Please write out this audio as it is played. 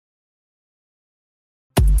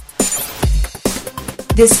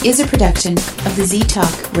This is a production of the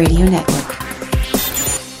Z-Talk Radio Network.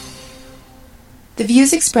 The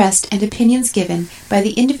views expressed and opinions given by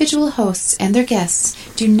the individual hosts and their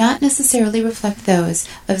guests do not necessarily reflect those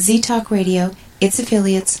of Z-Talk Radio, its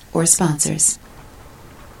affiliates, or sponsors.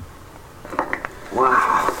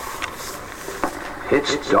 Wow.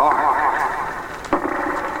 It's dark.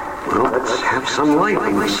 Well, let's have some light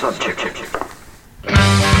on the subject.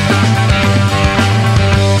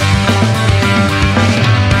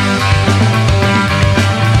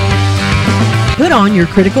 Put on your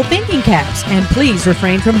critical thinking caps and please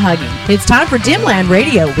refrain from hugging. It's time for Dimland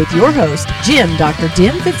Radio with your host, Jim Dr.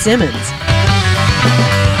 Dim Fitzsimmons.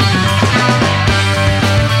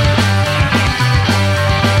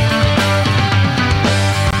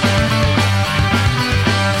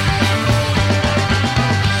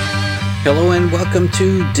 Hello and welcome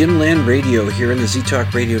to Dimland Radio here in the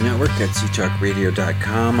Z-Talk Radio Network at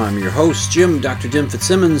ztalkradio.com. I'm your host, Jim Dr. Dim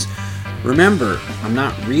Fitzsimmons. Remember, I'm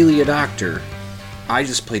not really a doctor. I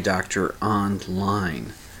just play doctor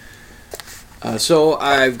online. So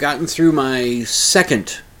I've gotten through my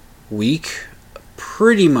second week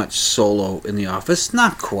pretty much solo in the office.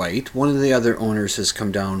 Not quite. One of the other owners has come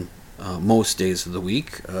down most days of the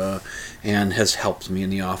week and has helped me in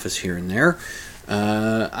the office here and there.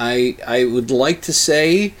 I would like to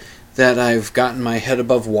say that I've gotten my head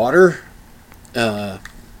above water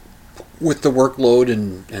with the workload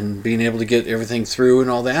and being able to get everything through and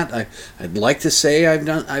all that. I'd like to say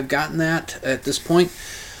I've gotten that at this point,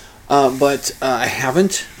 but I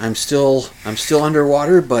haven't. I'm still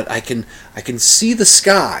underwater, but I can see the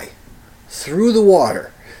sky through the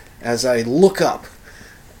water as I look up.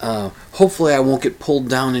 Hopefully I won't get pulled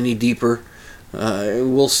down any deeper.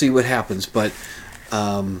 We'll see what happens, but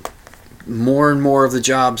more and more of the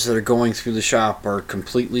jobs that are going through the shop are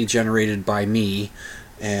completely generated by me.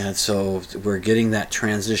 And so we're getting that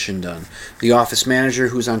transition done. The office manager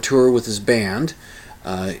who's on tour with his band,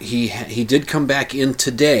 he did come back in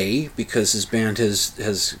today because his band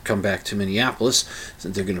has come back to Minneapolis. So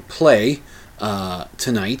they're going to play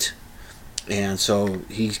tonight. And so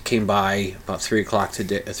he came by about 3 o'clock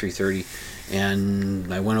today, at 3:30,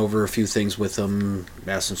 and I went over a few things with him,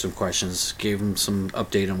 asked him some questions, gave him some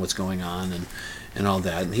update on what's going on and all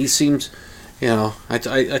that. And he seems... You know, I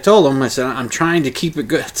told him, I said, I'm trying to keep it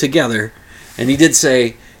good together. And he did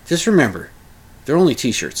say, just remember, they're only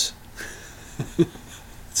T-shirts.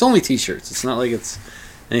 It's only T-shirts. It's not like it's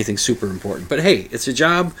anything super important. But hey, it's a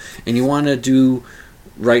job, and you want to do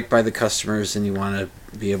right by the customers, and you want to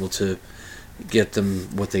be able to get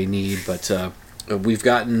them what they need. But we've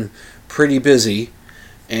gotten pretty busy,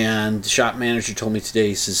 and the shop manager told me today,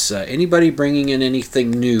 he says, anybody bringing in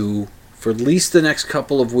anything new, for at least the next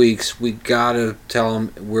couple of weeks, we gotta tell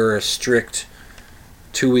them we're a strict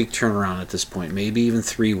 2-week turnaround at this point, maybe even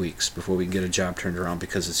 3 weeks before we can get a job turned around,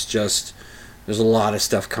 because it's just, there's a lot of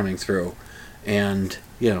stuff coming through. And,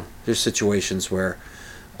 you know, there's situations where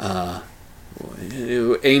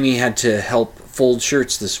Amy had to help fold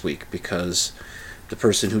shirts this week because the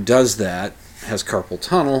person who does that has carpal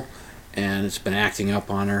tunnel and it's been acting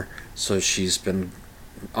up on her, so she's been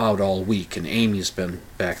out all week, and Amy's been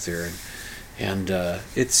back there, and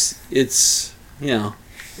it's you know,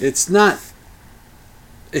 it's not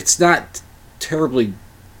terribly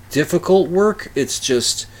difficult work. It's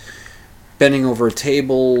just bending over a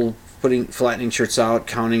table, flattening shirts out,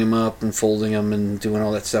 counting them up, and folding them, and doing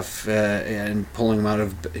all that stuff, and pulling them out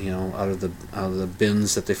of the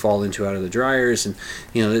bins that they fall into, out of the dryers, and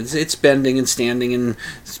you know, it's bending and standing and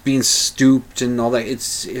it's being stooped and all that.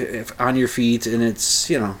 It's on your feet, and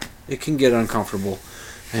it's, you know, it can get uncomfortable,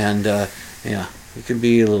 and yeah, it can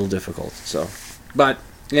be a little difficult. So, but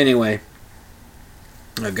anyway,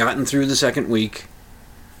 I've gotten through the second week.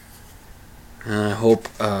 I hope.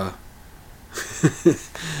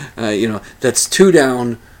 You know, that's 2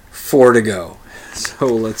 down, 4 to go. So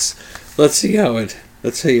let's see how it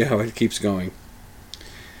keeps going.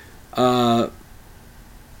 I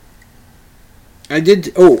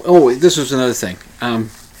did. Oh, this was another thing.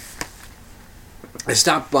 I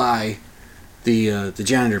stopped by the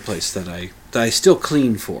janitor place that I still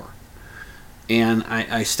clean for, and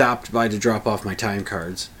I stopped by to drop off my time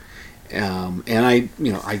cards. And I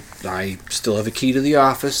still have a key to the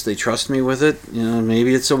office. They trust me with it. You know,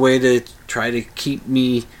 maybe it's a way to try to keep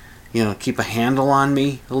me, you know, keep a handle on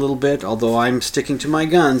me a little bit. Although I'm sticking to my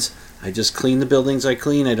guns. I just clean the buildings I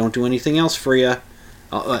clean. I don't do anything else for you.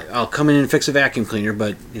 I'll come in and fix a vacuum cleaner,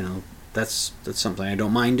 but you know, that's something I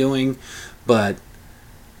don't mind doing. But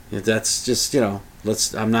that's just, you know,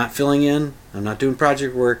 I'm not filling in. I'm not doing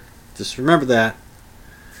project work. Just remember that.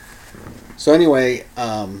 So anyway,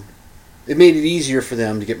 it made it easier for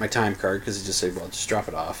them to get my time card because they just said, well, just drop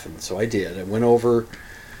it off. And so I did. I went over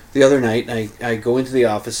the other night, and I go into the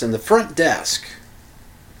office, and the front desk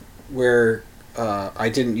where I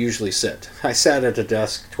didn't usually sit. I sat at a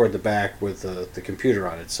desk toward the back with the computer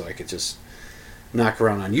on it so I could just knock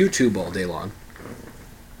around on YouTube all day long.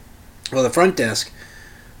 Well, the front desk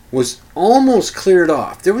was almost cleared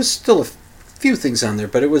off. There was still a few things on there,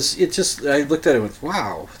 but I looked at it and went,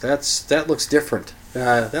 wow, that looks different.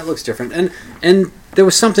 That looks different. And there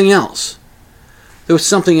was something else. There was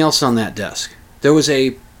something else on that desk. There was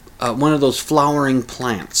a one of those flowering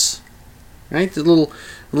plants, right? The little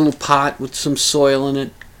pot with some soil in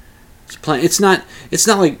it. It's not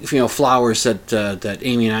like flowers that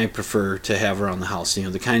Amy and I prefer to have around the house.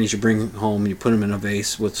 The kind that you bring home, you put them in a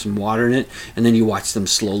vase with some water in it, and then you watch them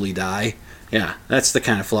slowly die. Yeah, that's the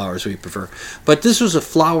kind of flowers we prefer. But this was a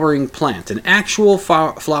flowering plant, an actual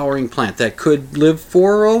flowering plant that could live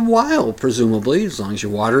for a while, presumably, as long as you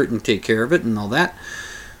water it and take care of it and all that.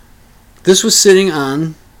 This was sitting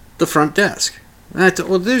on the front desk. And I thought,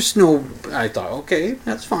 well, I thought, okay,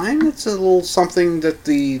 that's fine. It's a little something that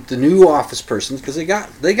the new office persons, because they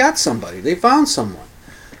got somebody. They found someone.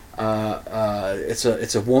 It's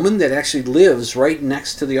a woman that actually lives right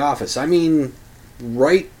next to the office. I mean,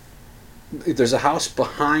 right. There's a house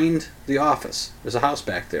behind the office. There's a house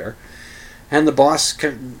back there. And the boss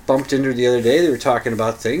bumped into her the other day. They were talking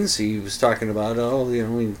about things. He was talking about,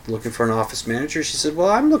 looking for an office manager. She said, well,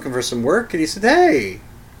 I'm looking for some work. And he said, hey,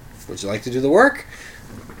 would you like to do the work?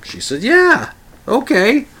 She said, yeah,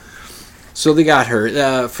 okay. So they got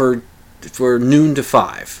her for noon to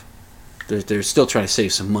 5. They're still trying to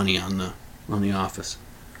save some money on the office.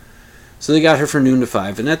 So they got her for noon to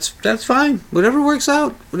 5, and that's fine. Whatever works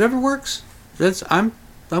out, whatever works. I'm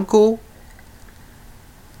cool.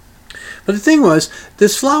 But the thing was,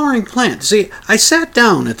 this flowering plant. See, I sat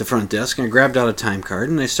down at the front desk and I grabbed out a time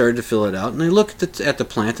card and I started to fill it out, and I look at the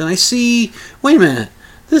plant and I see, wait a minute,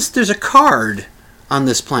 there's a card on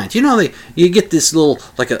this plant. You get this little,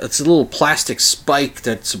 it's a little plastic spike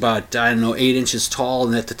that's about, 8 inches tall,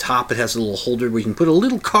 and at the top it has a little holder where you can put a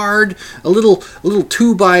little card, a little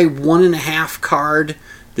 2 by 1.5 card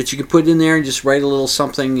that you can put in there and just write a little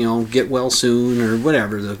something, get well soon or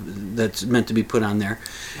whatever that's meant to be put on there.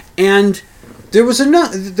 And there was a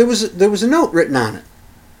note. There was a note written on it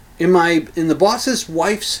in the boss's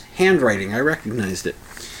wife's handwriting. I recognized it,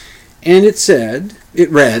 and it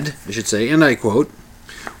read, and I quote,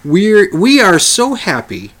 We are so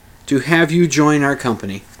happy to have you join our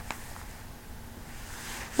company.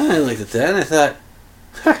 And I looked at that and I thought,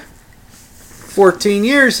 14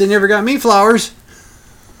 years, they never got me flowers.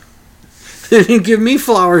 They didn't give me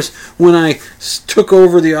flowers when I took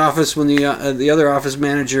over the office when the other office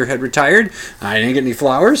manager had retired. I didn't get any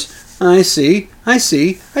flowers. I see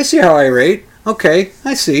how I rate. Okay,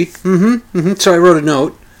 I see. So I wrote a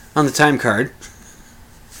note on the time card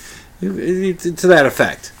to that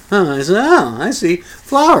effect. I said, I see.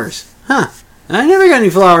 Flowers. I never got any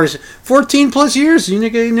flowers. 14 plus years, you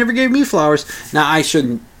never gave me flowers. Now, I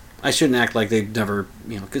shouldn't act like they'd never,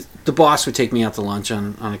 because the boss would take me out to lunch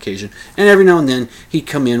on occasion. And every now and then, he'd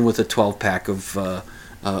come in with a 12-pack of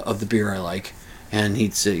the beer I like. And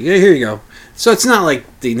he'd say, yeah, here you go. So it's not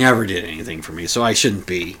like they never did anything for me. So I shouldn't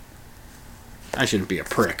be a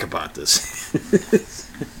prick about this.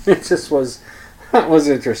 It just was... That was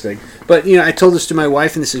interesting. But, I told this to my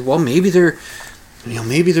wife, and they said, well, maybe they're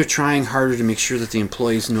trying harder to make sure that the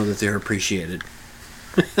employees know that they're appreciated.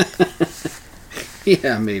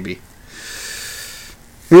 Yeah, maybe.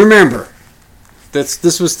 Remember,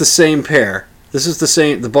 this was the same pair. This is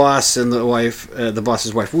the boss and the wife, the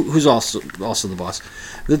boss's wife, who's also the boss.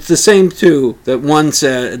 It's the same two that one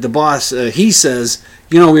said, the boss, he says,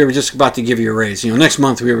 we were just about to give you a raise. Next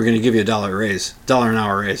month we were going to give you $1 raise, $1 an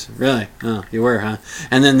hour raise. Really? Oh, you were, huh?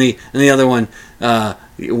 And then the other one,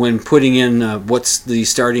 when putting in what's the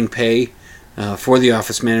starting pay for the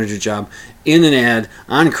office manager job in an ad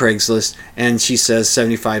on Craigslist, and she says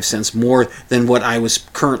 75 cents more than what I was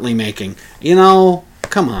currently making.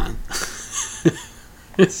 Come on.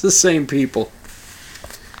 It's the same people.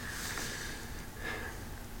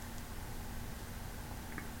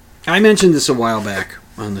 I mentioned this a while back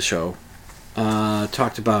on the show.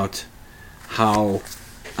 Talked about how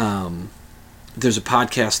there's a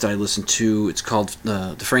podcast I listen to. It's called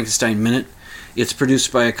the Frankenstein Minute. It's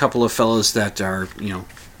produced by a couple of fellows that are,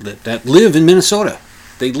 that live in Minnesota.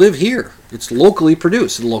 They live here. It's locally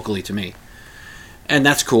produced, locally to me. And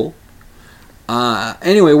that's cool.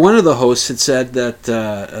 Anyway, one of the hosts had said that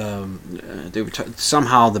they were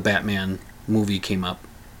somehow the Batman movie came up.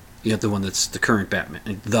 The one that's the current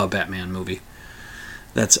Batman, the Batman movie.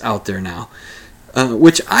 that's out there now,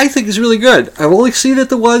 which I think is really good. I've only seen it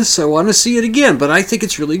the once, so I want to see it again, but I think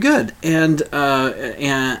it's really good, and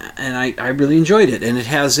I really enjoyed it. And it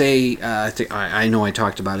has I know I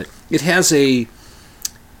talked about it. It has a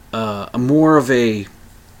more of a,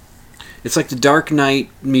 it's like The Dark Knight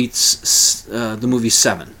meets the movie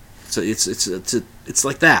Seven. So it's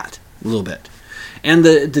like that a little bit. And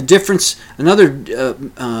the difference, one of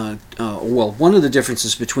the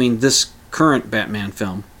differences between this current Batman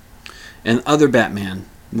film and other Batman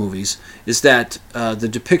movies is that the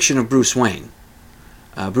depiction of Bruce Wayne,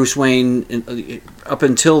 up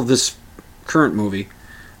until this current movie,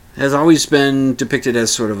 has always been depicted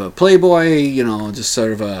as sort of a playboy, just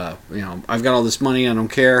sort of a, I've got all this money, I don't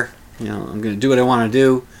care, I'm going to do what I want to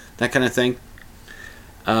do, that kind of thing.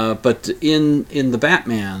 But in the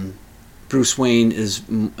Batman, Bruce Wayne is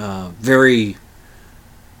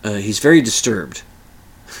he's very disturbed.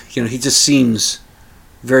 He just seems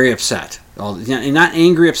very upset. Not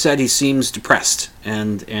angry upset, he seems depressed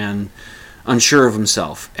and unsure of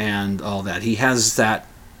himself and all that. He has that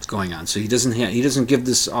going on. So he doesn't give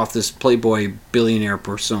this playboy billionaire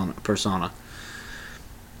persona,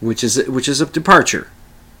 which is a departure.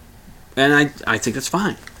 And I think that's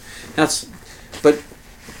fine. But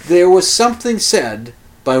there was something said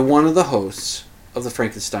by one of the hosts of the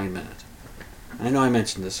Frankenstein Minute. I know I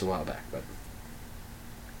mentioned this a while back,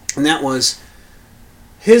 and that was,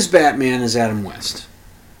 his Batman is Adam West.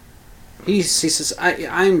 He says,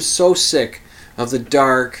 I'm so sick of the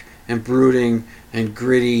dark and brooding and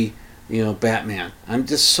gritty, Batman. I'm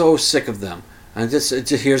just so sick of them.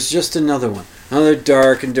 Here's just another one. Another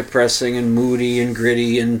dark and depressing and moody and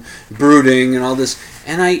gritty and brooding and all this.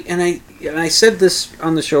 And I said this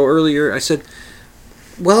on the show earlier. I said,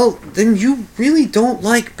 well, then you really don't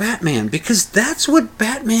like Batman, because that's what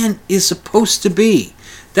Batman is supposed to be.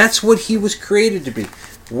 That's what he was created to be.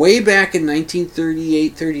 Way back in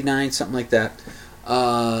 1938, 39, something like that,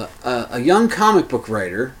 a young comic book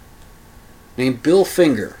writer named Bill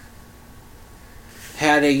Finger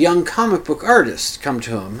had a young comic book artist come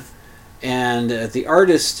to him, and the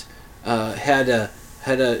artist had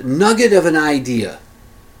a nugget of an idea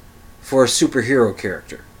for a superhero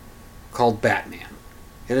character called Batman.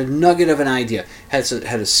 He had a nugget of an idea. Had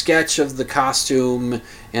a sketch of the costume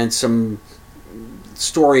and some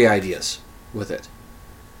story ideas with it.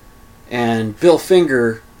 And Bill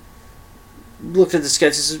Finger looked at the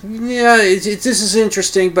sketch and said, yeah, this is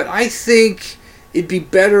interesting, but I think it'd be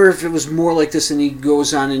better if it was more like this. And he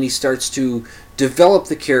goes on and he starts to develop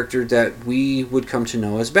the character that we would come to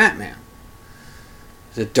know as Batman.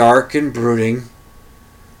 The dark and brooding,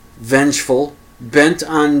 vengeful, bent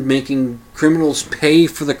on making criminals pay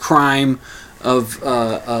for the crime of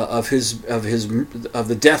the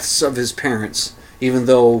deaths of his parents, even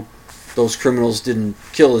though those criminals didn't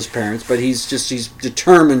kill his parents. But he's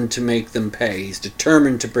determined to make them pay. He's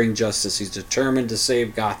determined to bring justice. He's determined to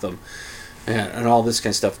save Gotham, and all this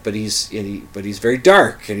kind of stuff. But he's very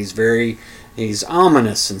dark, and he's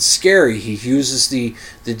ominous and scary. He uses the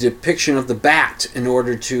depiction of the bat in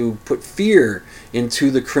order to put fear into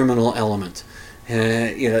the criminal element.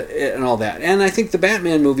 And all that. And I think the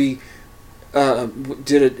Batman movie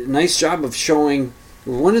did a nice job of showing.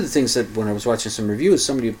 One of the things that when I was watching some reviews,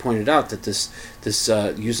 somebody had pointed out that this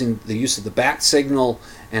using the use of the bat signal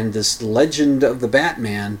and this legend of the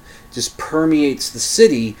Batman just permeates the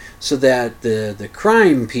city, so that the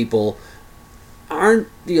crime people aren't,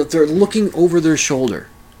 they're looking over their shoulder.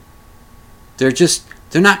 They're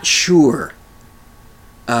not sure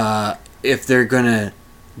if they're gonna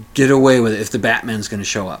get away with it, if the Batman's going to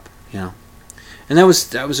show up, and that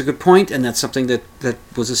was a good point, and that's something that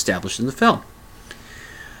was established in the film.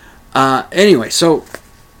 Anyway, so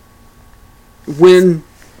when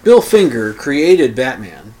Bill Finger created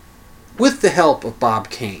Batman with the help of Bob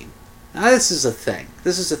Kane, now this is a thing.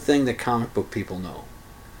 This is a thing that comic book people know.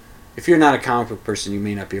 If you're not a comic book person, you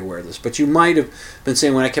may not be aware of this, but you might have been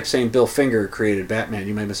saying, when I kept saying Bill Finger created Batman,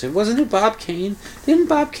 you might have been saying, wasn't it Bob Kane? Didn't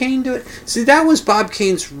Bob Kane do it? See, that was Bob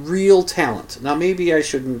Kane's real talent. Now, maybe I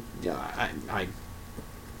shouldn't, I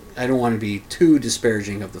don't want to be too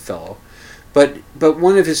disparaging of the fellow, but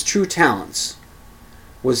one of his true talents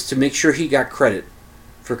was to make sure he got credit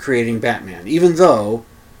for creating Batman, even though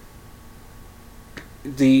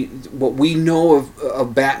what we know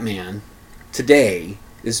of Batman today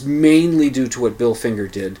is mainly due to what Bill Finger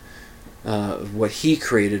did, what he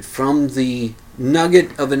created from the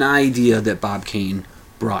nugget of an idea that Bob Kane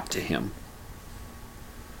brought to him.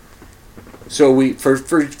 So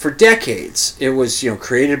for decades it was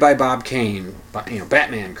created by Bob Kane,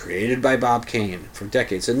 Batman created by Bob Kane for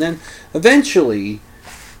decades, and then eventually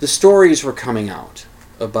the stories were coming out,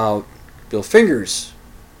 about Bill Finger's,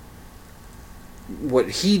 what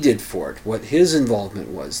he did for it, what his involvement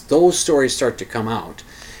was, those stories start to come out,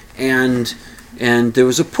 and there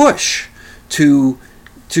was a push to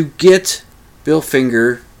get Bill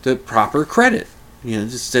Finger the proper credit,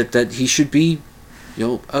 just that he should be,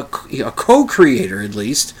 a co-creator at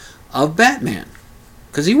least of Batman,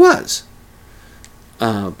 because he was,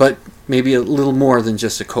 but maybe a little more than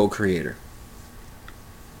just a co-creator.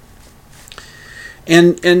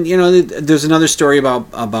 And there's another story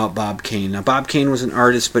about Bob Kane. Now, Bob Kane was an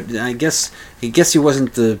artist, but I guess he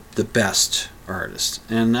wasn't the best artist.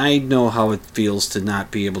 And I know how it feels to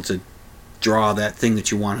not be able to draw that thing that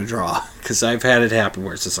you want to draw, because I've had it happen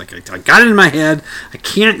where it's just like I got it in my head, I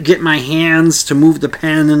can't get my hands to move the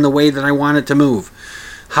pen in the way that I want it to move.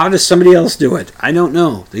 How does somebody else do it? I don't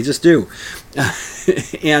know. They just do.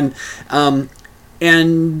 And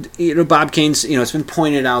Bob Kane's, it's been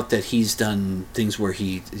pointed out that he's done things where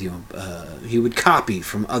he would copy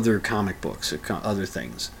from other comic books or other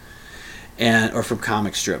things, or from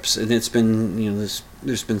comic strips, and it's been,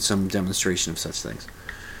 there's been some demonstration of such things.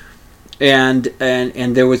 And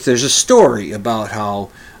there's a story about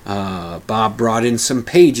how Bob brought in some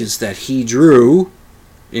pages that he drew,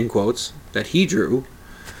 in quotes, that he drew.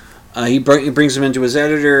 He brings them into his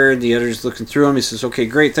editor. The editor's looking through them. He says, "Okay,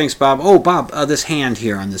 great, thanks, Bob. Oh, Bob, this hand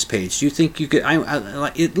here on this page. Do you think you could?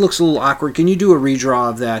 It looks a little awkward. Can you do a redraw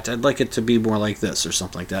of that? I'd like it to be more like this or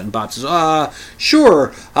something like that." And Bob says,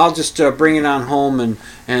 "Sure. I'll just bring it on home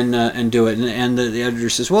and do it." And the editor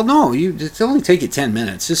says, "Well, no. It'll only take you 10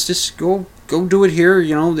 minutes. Just go do it here.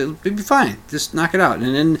 It'll be fine. Just knock it out."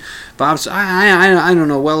 And then Bob says, I don't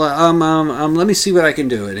know. Well, let me see what I can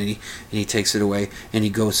do." And he takes it away and he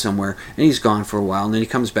goes somewhere and he's gone for a while, and then he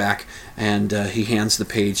comes back and he hands the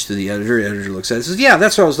page to the editor. The editor looks at it and says, "Yeah,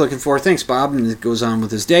 that's what I was looking for. Thanks, Bob." And it goes on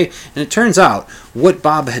with his day. And it turns out what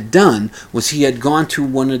Bob had done was he had gone to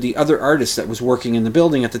one of the other artists that was working in the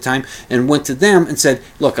building at the time and went to them and said,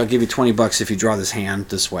 "Look, I'll give you $20 if you draw this hand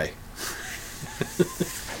this way."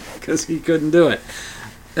 Because he couldn't do it.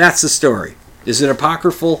 That's the story. Is it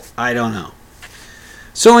apocryphal? I don't know.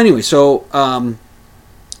 So anyway,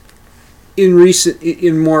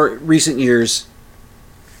 in more recent years,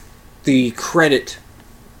 the credit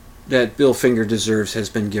that Bill Finger deserves has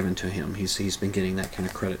been given to him. He's been getting that kind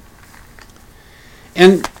of credit.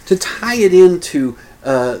 And to tie it into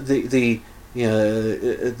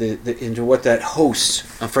into what that host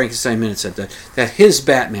of Frankenstein Minute said, that his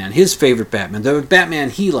Batman, his favorite Batman, the Batman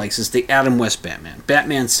he likes is the Adam West Batman.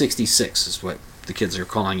 Batman 66 is what the kids are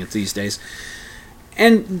calling it these days.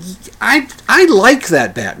 And I like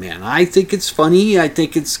that Batman. I think it's funny. I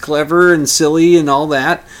think it's clever and silly and all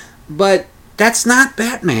that. But that's not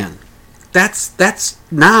Batman. That's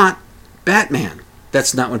not Batman.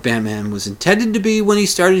 That's not what Batman was intended to be when he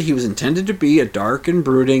started. He was intended to be a dark and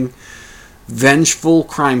brooding, vengeful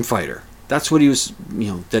crime fighter. That's what he was,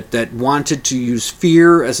 that wanted to use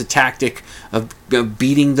fear as a tactic of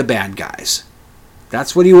beating the bad guys.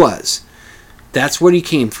 That's what he was. That's what he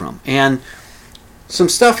came from. And some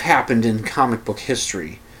stuff happened in comic book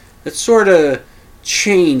history that sort of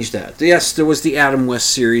changed that. Yes, there was the Adam West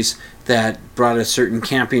series that brought a certain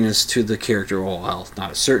campiness to the character. Well,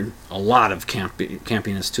 not a certain, a lot of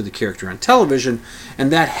campiness to the character on television,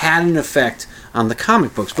 and that had an effect on the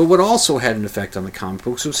comic books. But what also had an effect on the comic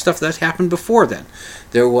books was stuff that happened before then.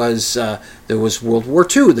 There was World War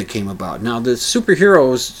II that came about. Now, the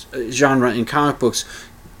superheroes genre in comic books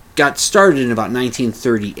got started in about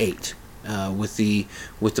 1938 with the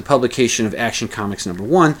publication of Action Comics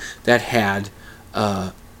 #1 that had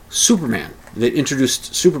Superman. They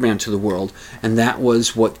introduced Superman to the world, and that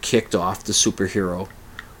was what kicked off the superhero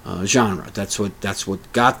genre. That's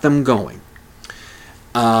what got them going.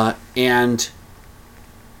 And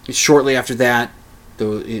shortly after that,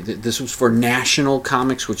 this was for National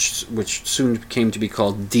Comics, which soon came to be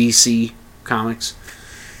called DC Comics,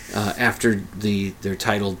 after they're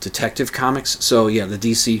titled Detective Comics. So yeah, the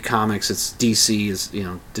DC Comics. It's DC is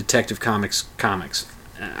Detective Comics.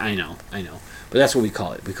 I know. But that's what we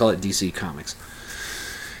call it. We call it DC Comics.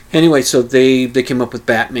 Anyway, so they came up with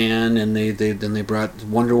Batman, and then they brought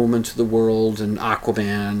Wonder Woman to the world, and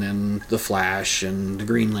Aquaman, and the Flash, and the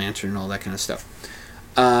Green Lantern, and all that kind of stuff.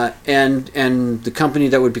 And the company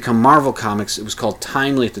that would become Marvel Comics, it was called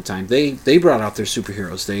Timely at the time. They brought out their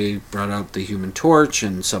superheroes. They brought out the Human Torch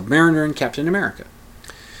and Submariner and Captain America.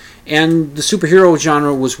 And the superhero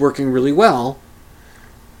genre was working really well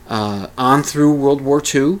on through World War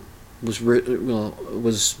II.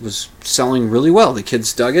 Was selling really well. The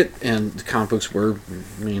kids dug it, and the comic books were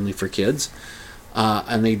mainly for kids.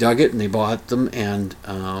 and they dug it and they bought them. And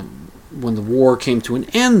when the war came to an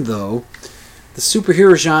end, though, the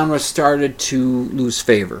superhero genre started to lose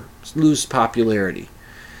favor, lose popularity.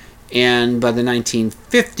 And by the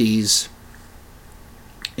 1950s,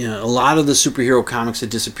 a lot of the superhero comics had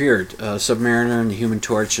disappeared. Submariner and the Human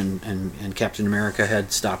Torch and Captain America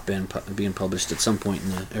had stopped being published at some point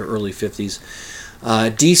in the early 50s.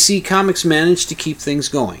 DC Comics managed to keep things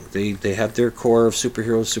going. They had their core of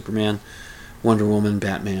superheroes, Superman, Wonder Woman,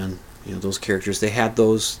 Batman, those characters. They had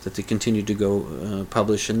those that they continued to go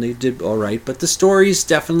publish, and they did all right. But the stories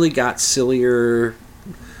definitely got sillier.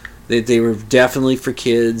 They were definitely for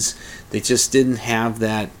kids. They just didn't have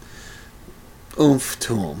that oomph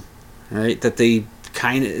to them, right? That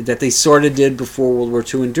they sort of did before World War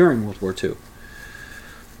II and during World War II.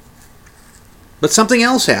 But something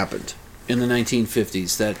else happened in the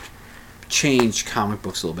 1950s that changed comic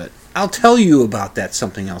books a little bit. I'll tell you about that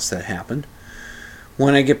something else that happened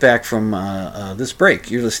when I get back from this break.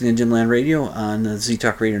 You're listening to Dimland Radio on the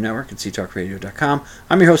Z-Talk Radio Network at ztalkradio.com.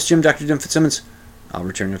 I'm your host, Jim Dr. Dim Fitzsimmons. I'll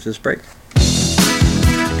return after this break.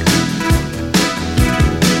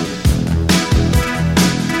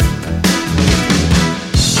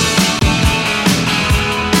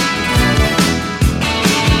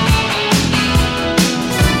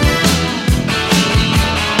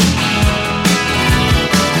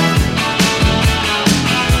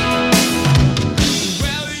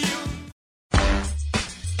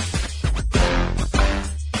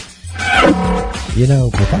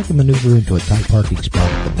 If I can maneuver into a tight parking spot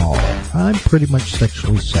at the mall, I'm pretty much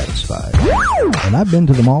sexually satisfied. And I've been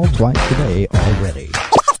to the mall twice today already.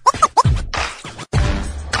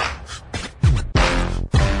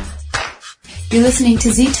 You're listening to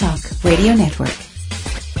Z-Talk Radio Network.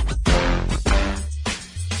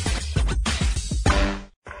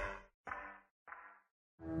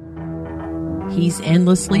 He's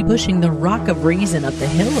endlessly pushing the rock of reason up the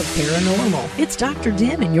hill of paranormal. It's Dr.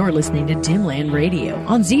 Dim, and you're listening to Dimland Radio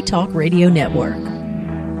on Z-Talk Radio Network.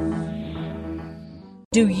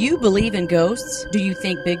 Do you believe in ghosts? Do you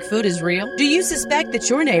think Bigfoot is real? Do you suspect that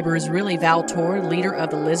your neighbor is really Val Tor, leader of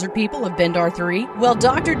the lizard people of Bendar 3? Well,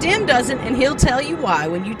 Dr. Dim doesn't, and he'll tell you why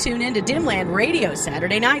when you tune in to Dimland Radio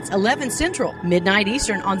Saturday nights, 11 Central, midnight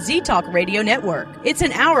Eastern on Z-Talk Radio Network. It's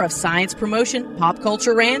an hour of science promotion, pop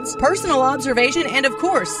culture rants, personal observation, and of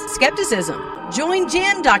course, skepticism. Join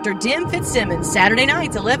Jim, Dr. Dim Fitzsimmons, Saturday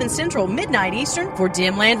nights, 11 Central, midnight Eastern for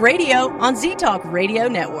Dimland Radio on Z-Talk Radio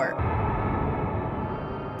Network.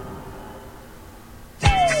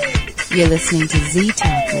 You're listening to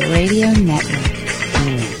Z-Talk Radio Network.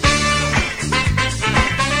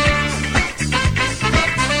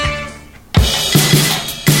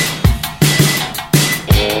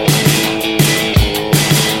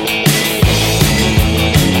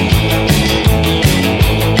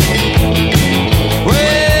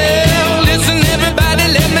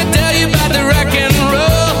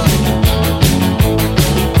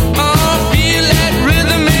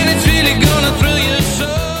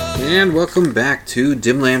 And welcome back to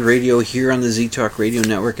Dimland Radio here on the Z-Talk Radio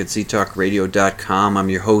Network at ztalkradio.com. I'm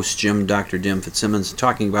your host, Jim Dr. Dim Fitzsimmons,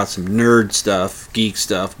 talking about some nerd stuff, geek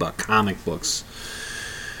stuff, about comic books.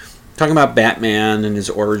 Talking about Batman and his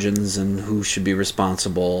origins and who should be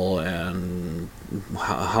responsible and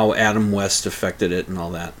how Adam West affected it and all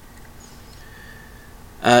that.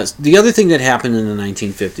 The other thing that happened in the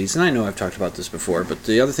 1950s, and I know I've talked about this before, but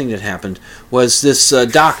the other thing that happened was this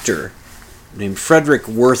doctor named Frederick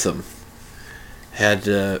Wertham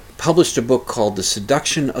had published a book called The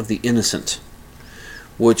Seduction of the Innocent,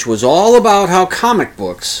 which was all about how comic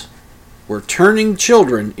books were turning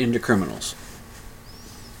children into criminals.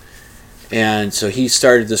 And so he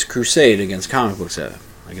started this crusade against comic books, I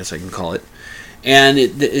guess I can call it. And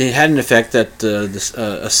it had an effect that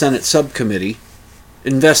a Senate subcommittee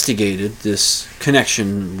investigated this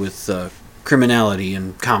connection with criminality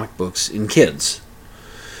in comic books in kids.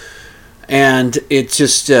 And it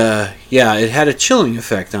just, it had a chilling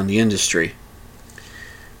effect on the industry.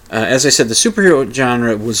 As I said, the superhero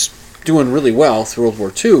genre was doing really well through World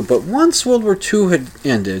War II, but once World War II had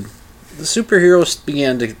ended, the superheroes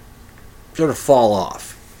began to sort of fall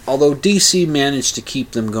off. Although DC managed to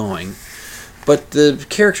keep them going, but the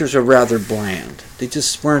characters are rather bland. They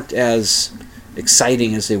just weren't as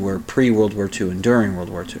exciting as they were pre-World War II and during World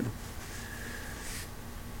War II.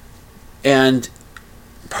 And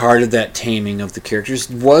part of that taming of the characters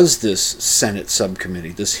was this Senate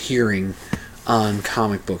subcommittee, this hearing on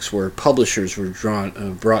comic books, where publishers were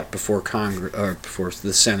brought before Congress or before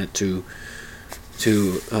the Senate to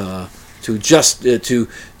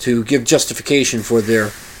give justification for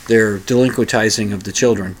their delinquentizing of the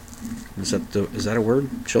children. Is that a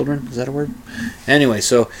word? Children? Is that a word? Anyway,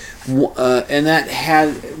 so and that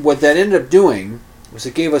had what that ended up doing was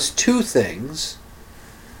it gave us two things.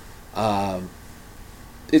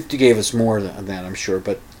 It gave us more than that, I'm sure,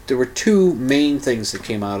 but there were two main things that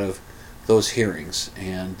came out of those hearings,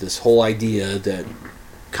 and this whole idea that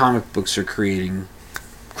comic books are creating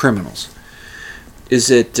criminals. Is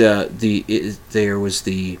that there was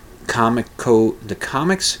the Comics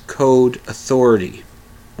Code Authority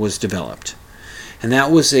was developed, and that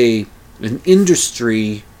was an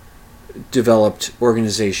industry developed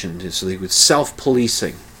organization, so they would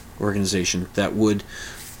self-policing organization that would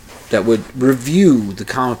review the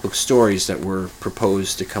comic book stories that were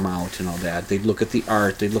proposed to come out and all that. They'd look at the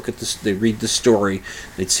art, they'd read the story,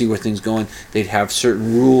 they'd see where things going. They'd have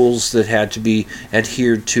certain rules that had to be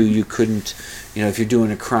adhered to. You couldn't, if you're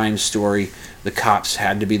doing a crime story, the cops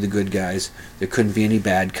had to be the good guys. There couldn't be any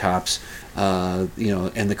bad cops. And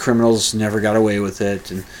the criminals never got away with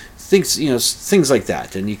it, and things like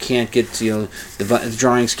that. And you can't get, the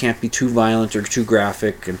drawings can't be too violent or too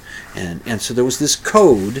graphic, and so there was this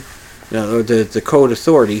code, or the Code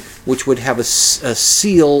Authority, which would have a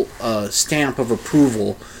seal, stamp of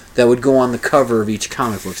approval that would go on the cover of each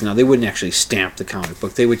comic book. Now, they wouldn't actually stamp the comic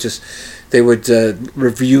book. They would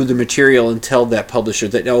review the material and tell that publisher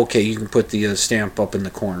that, okay, you can put the stamp up in the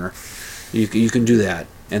corner. You can do that.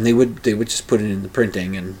 And they would just put it in the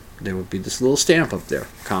printing, and there would be this little stamp up there,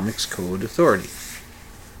 Comics Code Authority.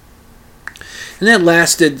 And that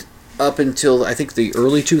lasted up until, I think, the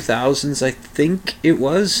early 2000s, I think it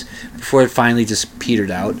was, before it finally just petered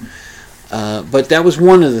out. But that was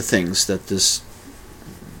one of the things that this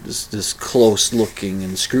close looking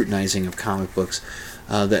and scrutinizing of comic books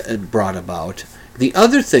that it brought about. The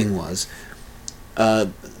other thing was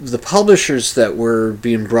the publishers that were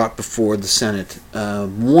being brought before the Senate.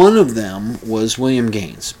 One of them was William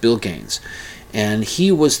Gaines, Bill Gaines, and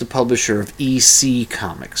he was the publisher of EC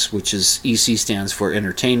Comics, which is EC stands for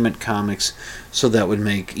Entertainment Comics, so that would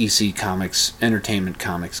make EC Comics Entertainment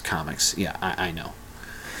Comics. Yeah, I know.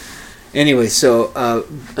 Anyway, so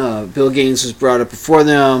Bill Gaines was brought up before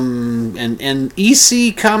them, and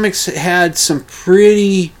EC Comics had some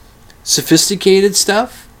pretty sophisticated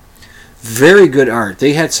stuff. Very good art.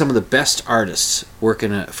 They had some of the best artists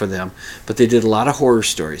working for them, but they did a lot of horror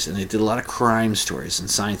stories, and they did a lot of crime stories and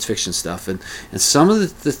science fiction stuff, and some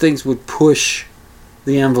of the things would push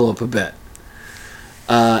the envelope a bit.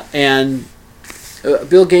 Bill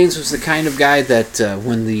Gaines was the kind of guy that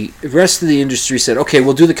when the rest of the industry said, okay,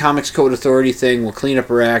 we'll do the Comics Code Authority thing, we'll clean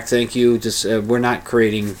up our act, thank you, just we're not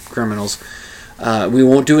creating criminals, we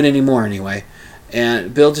won't do it anymore anyway.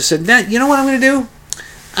 And Bill just said, you know what I'm going to do?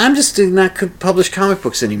 I'm just not going to publish comic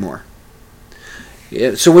books anymore.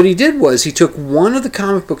 Yeah, so what he did was he took one of the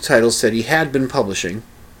comic book titles that he had been publishing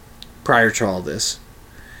prior to all this,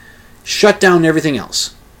 shut down everything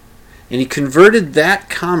else, and he converted that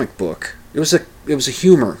comic book. It was a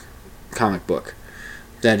humor comic book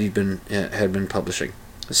that had been publishing,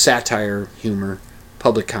 a satire, humor,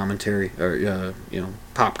 public commentary, or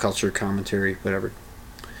pop culture commentary, whatever.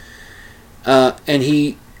 And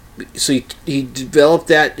he developed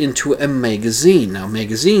that into a magazine. Now,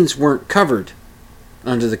 magazines weren't covered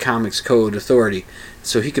under the Comics Code Authority,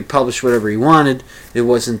 so he could publish whatever he wanted. It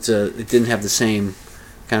wasn't. It didn't have the same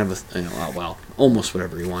kind of almost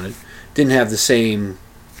whatever he wanted. Didn't have the same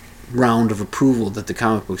round of approval that the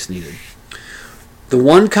comic books needed. The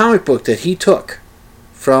one comic book that he took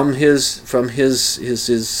from his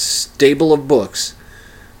stable of books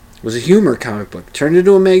was a humor comic book, turned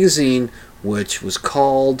into a magazine, which was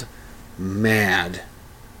called Mad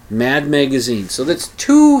Magazine. So that's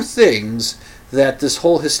two things that this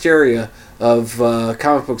whole hysteria of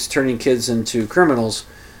comic books turning kids into criminals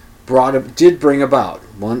did bring about.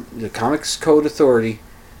 One, the Comics Code Authority,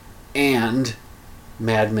 and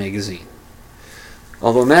Mad Magazine.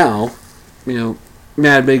 Although now,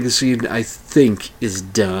 Mad Magazine, I think, is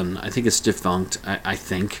done. I think it's defunct. I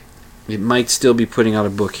think it might still be putting out a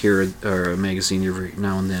book here or a magazine every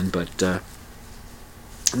now and then, but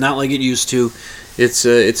not like it used to.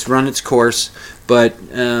 It's run its course, but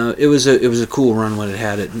it was a cool run when it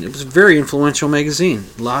had it. And it was a very influential magazine.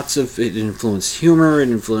 It influenced humor, it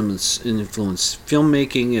influenced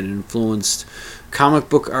filmmaking, it influenced comic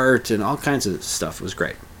book art, and all kinds of stuff. It was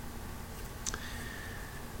great.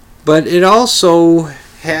 But it also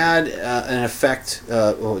had an effect.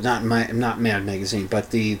 Not Mad Magazine,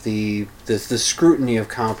 but the scrutiny of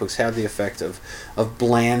comic books had the effect of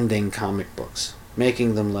blanding comic books,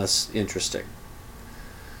 making them less interesting.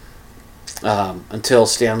 Until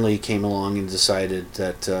Stan Lee came along and decided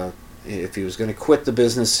that if he was going to quit the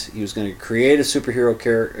business, he was going to create a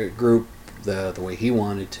superhero group the way he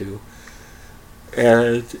wanted to.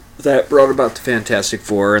 And that brought about the Fantastic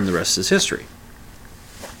Four, and the rest is history.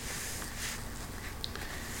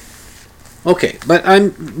 Okay, but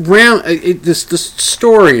this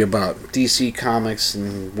story about DC Comics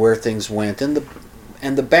and where things went, and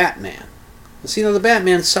the Batman. See, the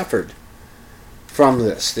Batman suffered from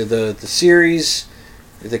this. The series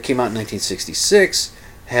that came out in 1966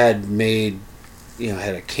 had made,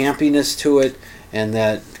 had a campiness to it, and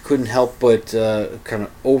that couldn't help but kind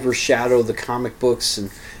of overshadow the comic books and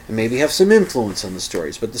maybe have some influence on the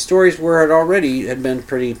stories. But the stories had been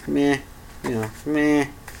pretty meh,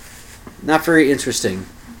 not very interesting.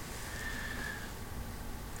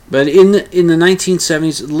 But in the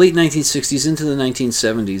 1970s, late 1960s into the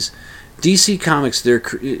 1970s, DC Comics,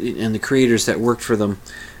 and the creators that worked for them,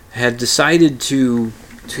 had decided to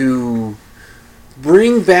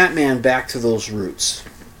bring Batman back to those roots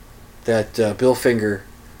that Bill Finger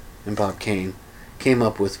and Bob Kane came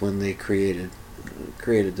up with when they created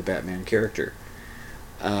the Batman character.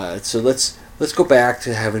 So let's go back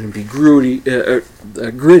to having him be gritty,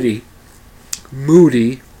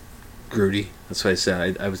 moody. Groody. That's what I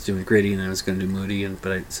said. I was doing gritty and I was going to do moody,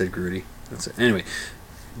 but I said Groody. That's it. Anyway,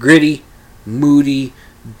 gritty, moody,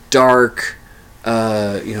 dark,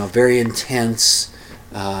 very intense.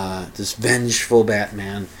 This vengeful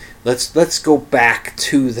Batman. Let's go back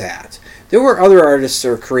to that. There were other artists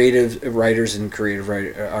or creative writers and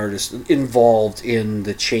artists involved in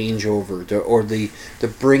the changeover or the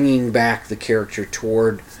bringing back the character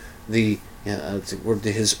toward his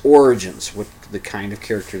origins, the kind of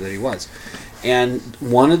character that he was. And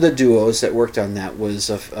one of the duos that worked on that was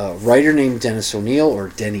a writer named Dennis O'Neil, or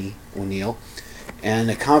Denny O'Neil, and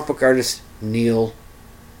a comic book artist, Neal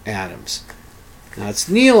Adams. Now, it's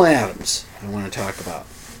Neal Adams I want to talk about.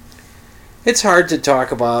 It's hard to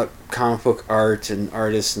talk about comic book art and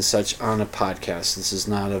artists and such on a podcast. This is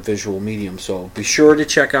not a visual medium, so be sure to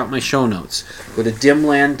check out my show notes. Go to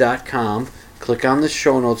dimland.com, click on the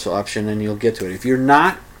show notes option, and you'll get to it. If you're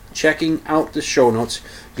not checking out the show notes,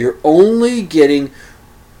 you're only getting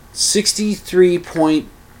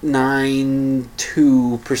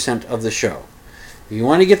 63.92% of the show. If you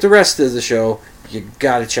want to get the rest of the show, you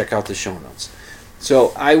got to check out the show notes.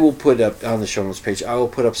 So I will put up on the show notes page, I will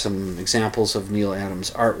put up some examples of Neal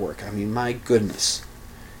Adams' artwork. I mean, my goodness.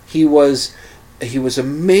 He was a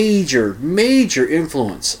major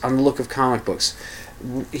influence on the look of comic books.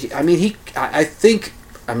 I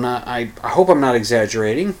hope I'm not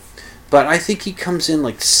exaggerating, but I think he comes in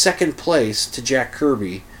like second place to Jack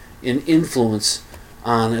Kirby in influence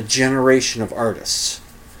on a generation of artists.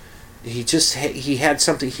 He had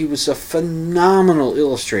something. He was a phenomenal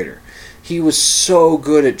illustrator. He was so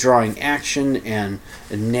good at drawing action and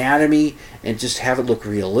anatomy and just have it look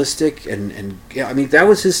realistic. And that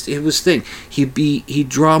was his thing. He'd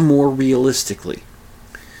draw more realistically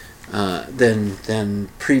than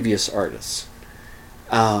previous artists.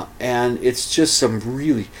 And it's just some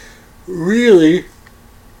really, really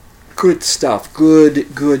good stuff.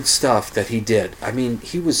 Good stuff that he did. I mean,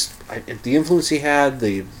 the influence he had,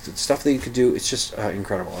 the stuff that he could do, it's just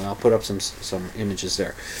incredible. And I'll put up some images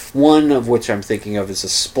there. One of which I'm thinking of is a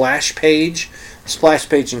splash page. A splash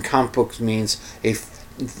page in comic books means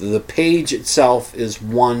the page itself is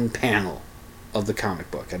one panel of the comic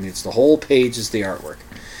book. I mean, it's the whole page is the artwork.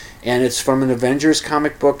 And it's from an Avengers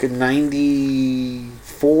comic book in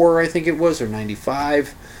 94, I think it was, or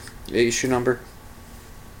 95, issue number.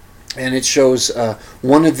 And it shows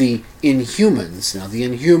one of the Inhumans. Now, the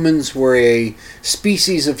Inhumans were a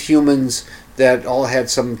species of humans that all had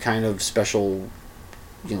some kind of special,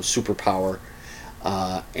 superpower.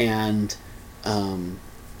 And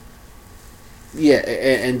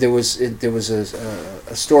there was a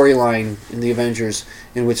storyline in the Avengers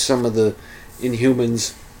in which some of the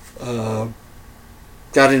Inhumans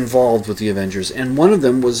got involved with the Avengers, and one of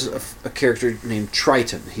them was a character named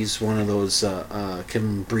Triton. He's one of those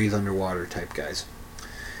can breathe underwater type guys.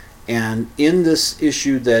 And in this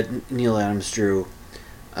issue that Neal Adams drew,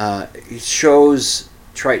 it shows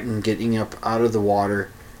Triton getting up out of the water,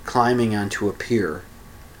 climbing onto a pier,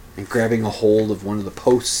 and grabbing a hold of one of the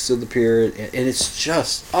posts of the pier, and it's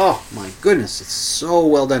just, oh my goodness, it's so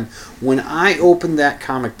well done. When I opened that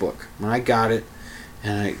comic book, when I got it,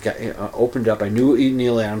 and I opened it up, I knew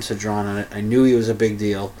Neal Adams had drawn on it. I knew he was a big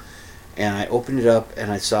deal. And I opened it up,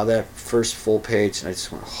 and I saw that first full page, and I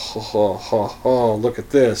just went, oh, look at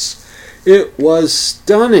this. It was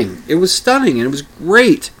stunning. It was stunning, and it was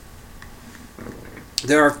great.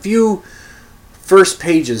 There are a few first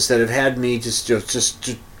pages that have had me just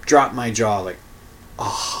drop my jaw, like,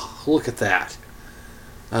 oh, look at that.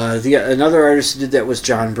 Another artist who did that was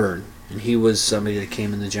John Byrne, and he was somebody that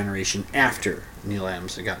came in the generation after Neal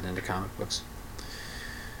Adams had gotten into comic books.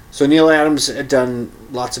 So Neal Adams had done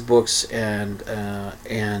lots of books, and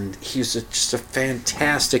he was just a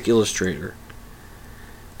fantastic illustrator.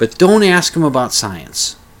 But don't ask him about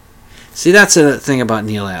science. See, that's a thing about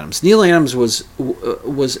Neal Adams. Neal Adams was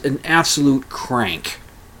an absolute crank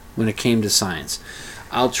when it came to science.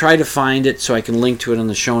 I'll try to find it so I can link to it in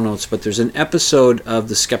the show notes, but there's an episode of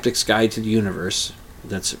The Skeptic's Guide to the Universe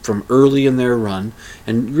that's from early in their run,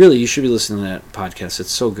 and really you should be listening to that podcast.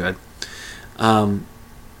 It's so good.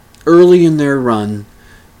 Early in their run,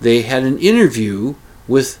 they had an interview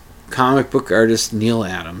with comic book artist Neal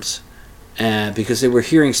Adams, because they were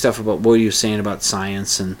hearing stuff about what he was saying about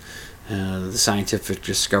science and the scientific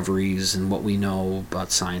discoveries and what we know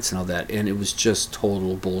about science and all that, and it was just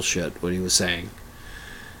total bullshit what he was saying.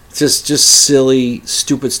 Just silly,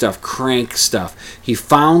 stupid stuff, crank stuff. He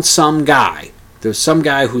found some guy. There was some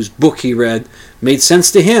guy whose book he read made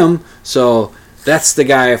sense to him, so that's the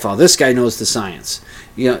guy I found. This guy knows the science.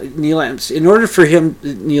 You know, Neal Adams. In order for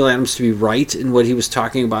Neal Adams to be right in what he was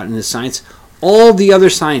talking about in his science, all the other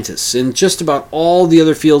scientists in just about all the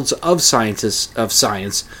other fields of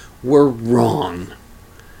science were wrong.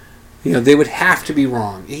 You know, they would have to be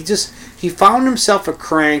wrong. He found himself a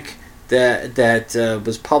crank that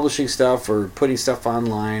was publishing stuff or putting stuff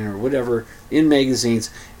online or whatever in magazines,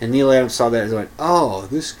 and Neal Adams saw that and went, "Oh,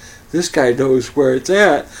 this guy knows where it's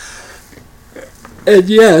at," and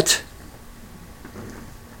yet,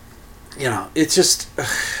 you know, it's just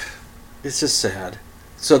sad.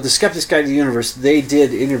 So The Skeptic's Guide to the Universe, they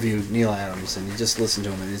did interview Neal Adams, and you just listen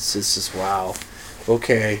to him, and it's just wow,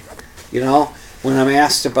 okay, you know, when I'm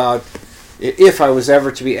asked about, if I was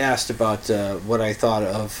ever to be asked about what I thought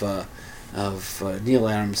of Neal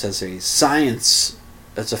Adams as a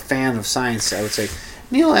fan of science, I would say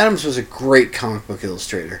Neal Adams was a great comic book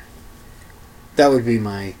illustrator. That would be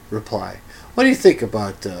my reply. What do you think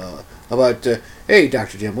about hey,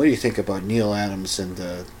 Dr. Jim, what do you think about Neal Adams and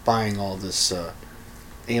buying all this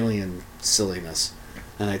alien silliness?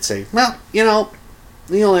 And I'd say, well, you know,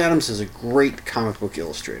 Neal Adams is a great comic book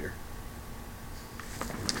illustrator.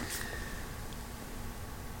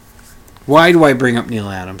 Why do I bring up Neal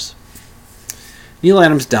Adams? Neal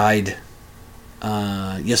Adams died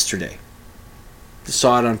yesterday.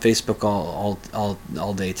 Saw it on Facebook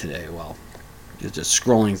all day today. Well, just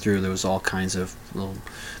scrolling through, there was all kinds of little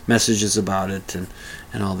messages about it and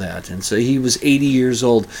all that. And so he was 80 years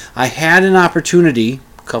old. I had an opportunity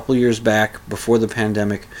a couple years back before the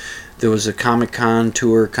pandemic. There was a Comic-Con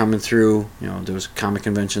tour coming through. You know, there was a comic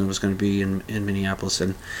convention that was going to be in Minneapolis,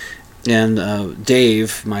 and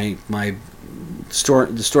Dave, the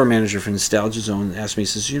store manager for Nostalgia Zone, asked me, he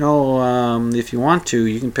says, you know, if you want to,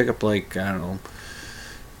 you can pick up like, I don't know,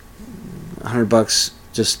 $100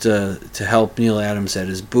 just to help Neal Adams at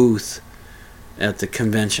his booth at the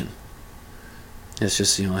convention. It's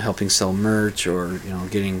just, you know, helping sell merch or, you know,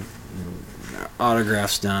 getting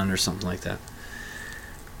autographs done or something like that.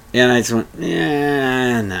 And I just went,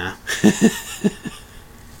 nah.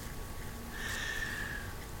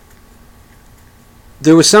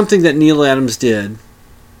 There was something that Neal Adams did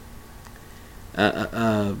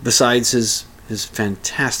besides his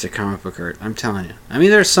fantastic comic book art. I'm telling you. I mean,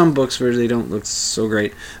 there are some books where they don't look so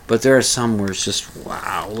great, but there are some where it's just,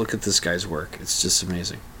 wow, look at this guy's work. It's just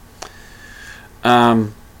amazing.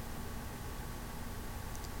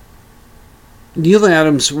 Neal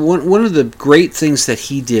Adams, one of the great things that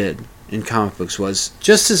he did in comic books was,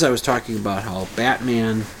 just as I was talking about how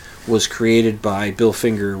Batman was created by Bill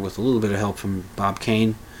Finger with a little bit of help from Bob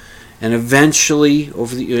Kane, and eventually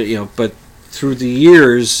over the but through the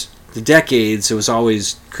years, the decades, it was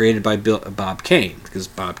always created by Bob Kane, because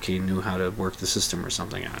Bob Kane knew how to work the system or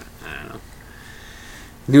something. I don't know.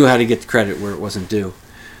 Knew how to get the credit where it wasn't due.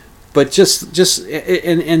 But just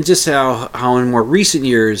how in more recent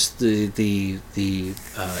years the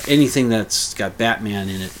anything that's got Batman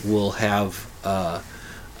in it will have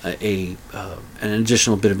an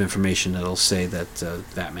additional bit of information that'll say that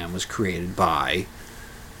Batman was created by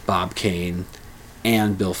Bob Kane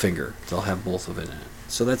and Bill Finger. They'll have both of it in it.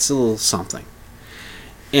 So that's a little something.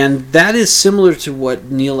 And that is similar to what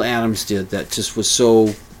Neal Adams did that just was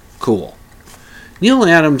so cool. Neal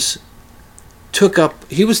Adams took up,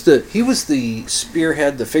 he was the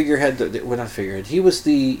spearhead, the figurehead, not figurehead, he was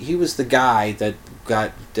the guy that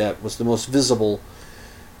was the most visible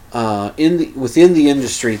within the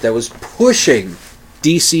industry, that was pushing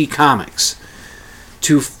DC Comics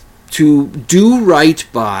to do right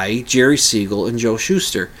by Jerry Siegel and Joe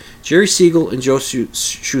Shuster. Jerry Siegel and Joe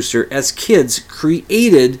Shuster, as kids,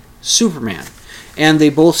 created Superman. And they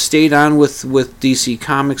both stayed on with DC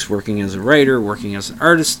Comics, working as a writer, working as an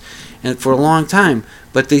artist, and for a long time.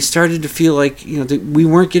 But they started to feel like, you know, that we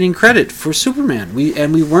weren't getting credit for Superman.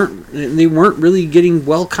 They weren't really getting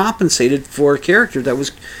well compensated for a character that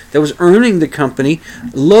was earning the company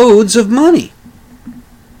loads of money.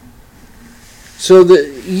 So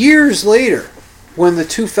years later, when the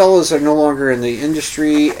two fellows are no longer in the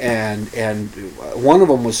industry, and one of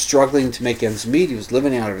them was struggling to make ends meet, he was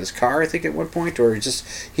living out of his car, I think, at one point, or he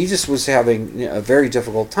just was having a very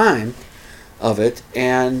difficult time of it,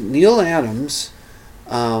 and Neal Adams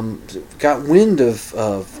got wind of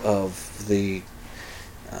the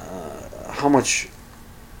how much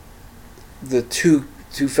the two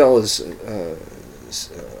fellows,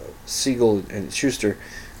 Siegel and Schuster,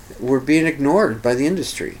 were being ignored by the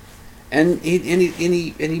industry. And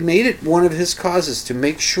he made it one of his causes to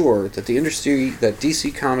make sure that the industry, that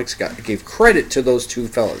DC Comics gave credit to those two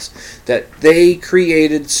fellas, that they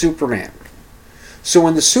created Superman. So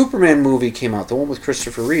when the Superman movie came out, the one with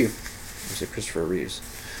Christopher Reeve, was it Christopher Reeves?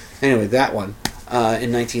 Anyway, that one,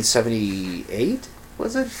 in 1978,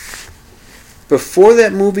 was it? Before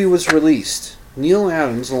that movie was released, Neal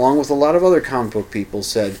Adams, along with a lot of other comic book people,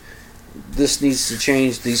 said, this needs to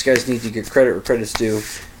change, these guys need to get credit where credit's due.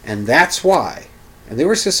 And that's why, and they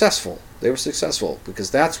were successful, because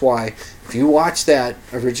that's why, if you watch that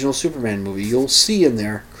original Superman movie, you'll see in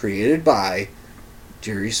there, created by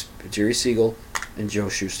Jerry Siegel and Joe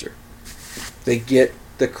Shuster. They get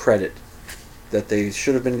the credit that they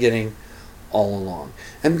should have been getting all along.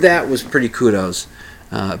 And that was pretty kudos,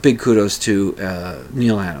 big kudos to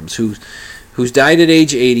Neal Adams, who's died at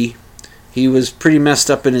age 80. He was pretty messed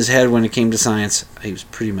up in his head when it came to science. He was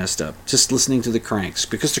pretty messed up just listening to the Cranks,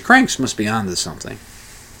 because the Cranks must be on to something.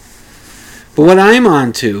 But what I'm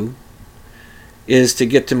on to is to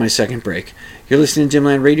get to my second break. You're listening to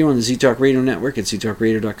Dimland Radio on the Z-Talk Radio Network at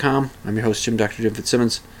ztalkradio.com. I'm your host, Dr. Jim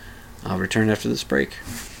Fitzsimmons. I'll return after this break.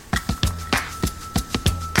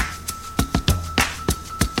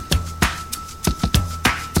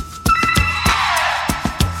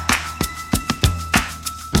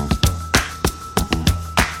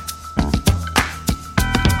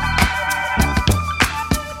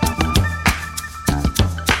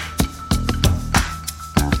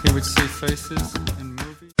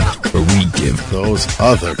 Those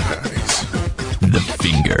other guys the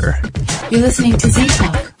finger. You're listening to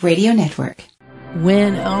Z-Talk Radio Network.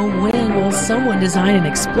 When, oh when, will someone design an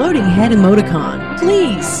exploding head emoticon?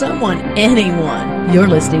 Please, someone, anyone. You're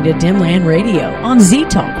listening to Dimland Radio on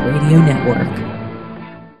Z-Talk Radio Network.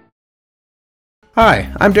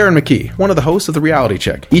 Hi, I'm Darren McKee, one of the hosts of The Reality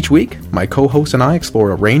Check. Each week, my co-host and I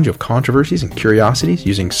explore a range of controversies and curiosities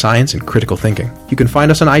using science and critical thinking. You can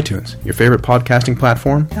find us on iTunes, your favorite podcasting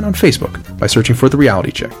platform, and on Facebook by searching for The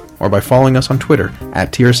Reality Check, or by following us on Twitter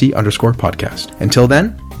at TRC_podcast. Until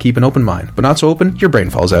then, keep an open mind, but not so open your brain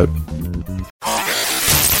falls out.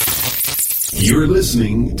 You're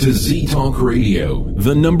listening to Z-Talk Radio,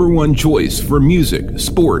 the number one choice for music,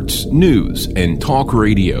 sports, news, and talk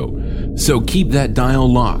radio. So keep that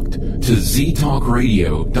dial locked to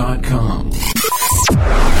ztalkradio.com.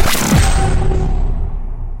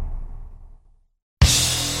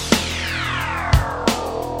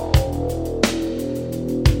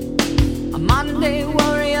 A Monday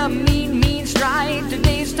warrior, mean stride.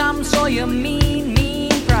 Today's Tom Sawyer, mean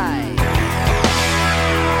pride.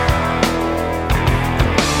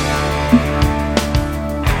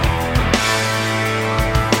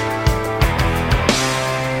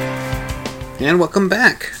 And welcome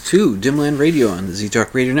back to Dimland Radio on the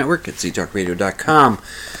Z-Talk Radio Network at ztalkradio.com.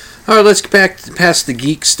 All right, let's get back past the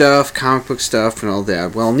geek stuff, comic book stuff, and all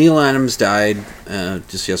that. Well, Neal Adams died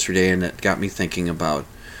just yesterday, and that got me thinking about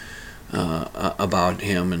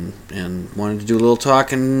him, and wanted to do a little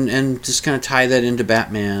talk and just kind of tie that into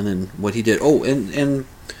Batman and what he did. Oh, and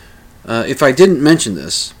if I didn't mention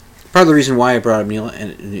this, part of the reason why I brought up Neal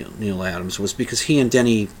Adams was because he and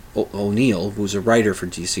Denny O'Neil, who's a writer for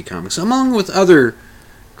DC Comics, along with other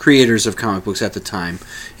creators of comic books at the time,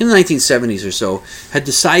 in the 1970s or so, had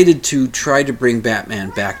decided to try to bring Batman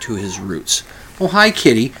back to his roots. Oh, hi,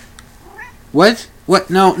 Kitty. What?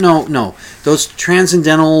 No. Those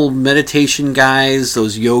transcendental meditation guys,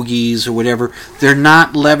 those yogis or whatever, they're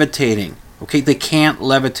not levitating. Okay? They can't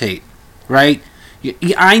levitate. Right?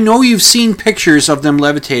 I know you've seen pictures of them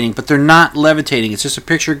levitating, but they're not levitating. It's just a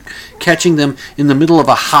picture catching them in the middle of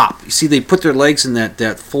a hop. You see, they put their legs in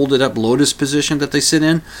that folded up lotus position that they sit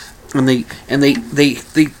in, and they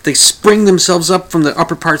spring themselves up from the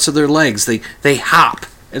upper parts of their legs. They hop.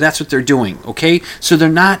 And that's what they're doing, okay? So they're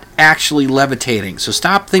not actually levitating. So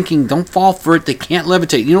stop thinking, don't fall for it, they can't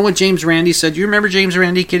levitate. You know what James Randi said? Do you remember James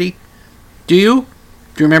Randi, Kitty? Do you?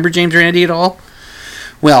 Do you remember James Randi at all?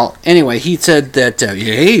 Well, anyway, he said that,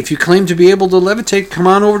 hey, if you claim to be able to levitate, come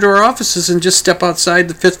on over to our offices and just step outside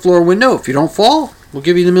the 5th floor window. If you don't fall, we'll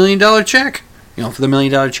give you the $1 million check. You know, for the $1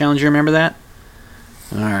 million challenge, you remember that?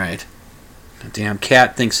 All right. The damn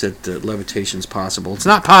cat thinks that levitation's possible. It's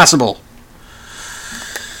not possible.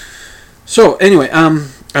 So, anyway,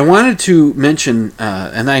 I wanted to mention,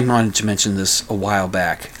 and I wanted to mention this a while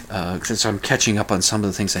back, since I'm catching up on some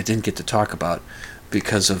of the things I didn't get to talk about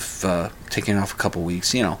because of taking off a couple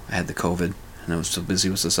weeks. You know, I had the COVID, and I was so busy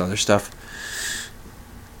with this other stuff.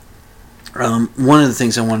 One of the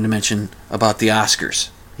things I wanted to mention about the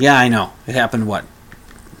Oscars. Yeah, I know. It happened, what?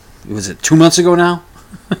 Was it 2 months ago now?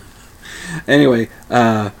 Anyway,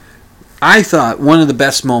 I thought one of the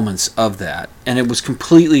best moments of that, and it was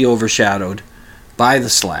completely overshadowed by the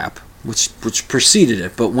slap, which preceded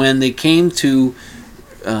it, but when they came to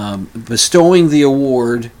bestowing the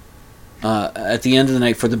award at the end of the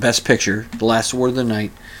night for the Best Picture, the last award of the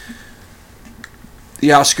night,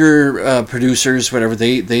 the Oscar producers, whatever,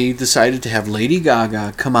 they decided to have Lady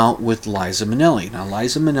Gaga come out with Liza Minnelli. Now,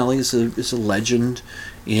 Liza Minnelli is a legend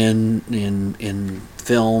in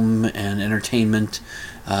film and entertainment.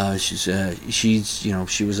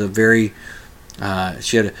 She was a very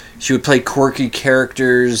she would play quirky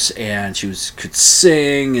characters, and could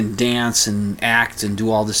sing and dance and act and do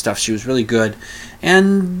all this stuff. She was really good.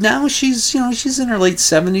 And now she's in her late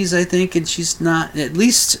 70s, I think, and she's not, at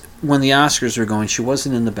least when the Oscars were going, she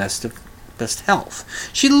wasn't in the best health.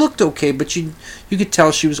 She looked okay, but you could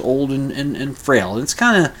tell she was old and frail. And it's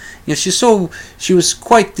kind of, she was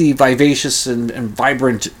quite the vivacious and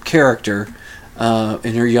vibrant character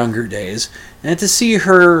in her younger days. And to see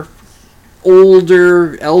her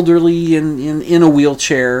elderly in a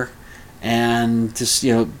wheelchair, and just,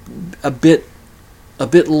 a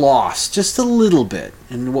bit lost, just a little bit,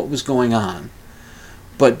 in what was going on.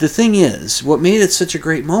 But the thing is, what made it such a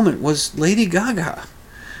great moment was Lady Gaga.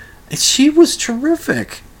 And she was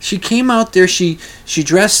terrific. She came out there, she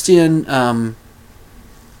dressed in her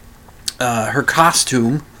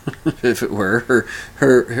costume, if it were,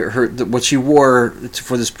 her what she wore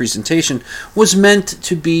for this presentation was meant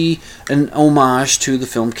to be an homage to the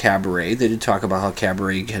film Cabaret. They did talk about how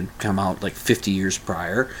Cabaret had come out like 50 years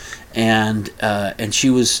prior, and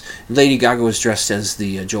Lady Gaga was dressed as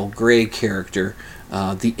the Joel Grey character,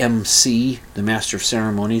 the MC, the Master of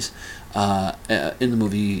Ceremonies, in the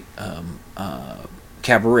movie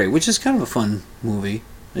Cabaret, which is kind of a fun movie.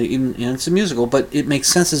 And it's a musical, but it makes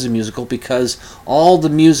sense as a musical because all the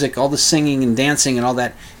music, all the singing and dancing and all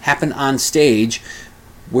that happen on stage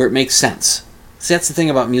where it makes sense. See, that's the thing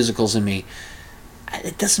about musicals and me.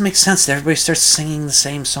 It doesn't make sense that everybody starts singing the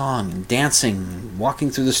same song and dancing and walking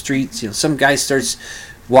through the streets. Some guy starts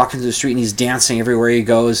walking through the street and he's dancing everywhere he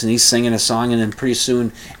goes and he's singing a song, and then pretty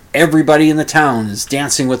soon everybody in the town is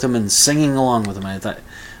dancing with him and singing along with him. And I thought,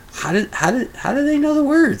 how did they know the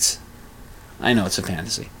words? I know it's a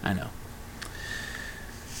fantasy. I know.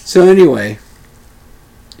 So anyway,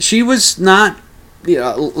 she was not.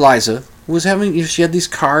 Liza was having. She had these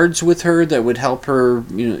cards with her that would help her.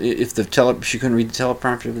 If she couldn't read the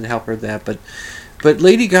teleprompter, it would help her with that. But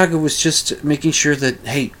Lady Gaga was just making sure that,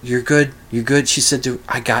 hey, you're good. You're good. She said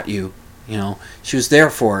I got you. She was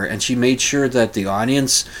there for her, and she made sure that the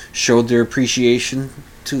audience showed their appreciation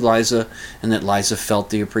to Liza, and that Liza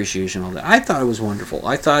felt the appreciation of that. I thought it was wonderful.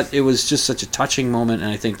 I thought it was just such a touching moment,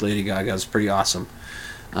 and I think Lady Gaga is pretty awesome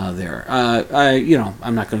there.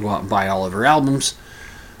 I'm not going to go out and buy all of her albums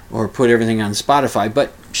or put everything on Spotify,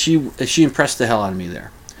 but she impressed the hell out of me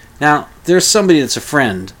there. Now, there's somebody that's a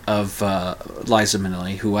friend of Liza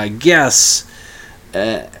Minnelli, who I guess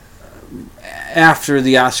after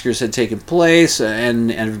the Oscars had taken place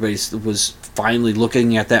and everybody was finally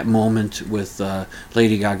looking at that moment with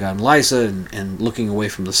Lady Gaga and Liza and looking away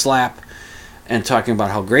from the slap and talking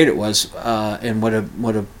about how great it was and what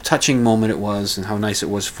a touching moment it was, and how nice it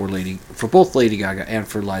was for both Lady Gaga and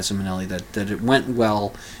for Liza Minnelli that it went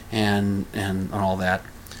well and all that.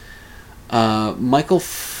 Michael,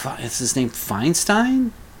 is his name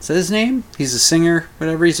Feinstein? Is that his name? He's a singer,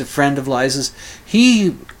 whatever. He's a friend of Liza's.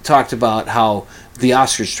 He talked about how the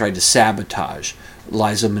Oscars tried to sabotage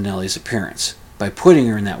Liza Minnelli's appearance by putting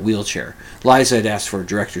her in that wheelchair. Liza had asked for a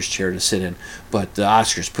director's chair to sit in, but the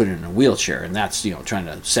Oscars put her in a wheelchair, and that's trying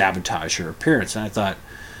to sabotage her appearance. And I thought,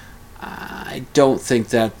 I don't think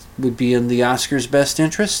that would be in the Oscars' best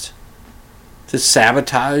interest to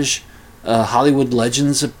sabotage Hollywood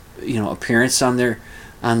legends' appearance on their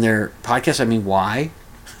podcast. I mean, why?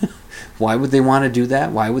 Why would they want to do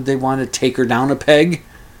that? Why would they want to take her down a peg?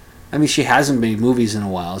 I mean, she hasn't made movies in a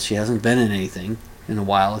while. She hasn't been in anything in a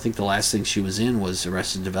while. I think the last thing she was in was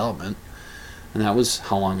Arrested Development, and that was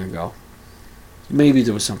how long ago? Maybe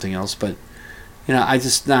there was something else, but I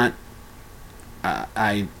just not.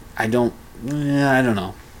 I don't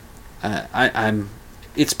know.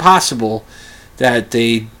 It's possible that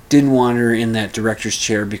they didn't want her in that director's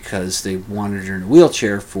chair because they wanted her in a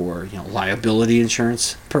wheelchair for liability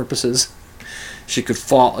insurance purposes. She could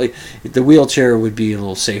fall. The wheelchair would be a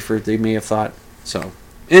little safer, they may have thought. So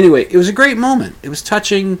anyway, it was a great moment. It was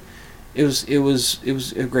touching. It was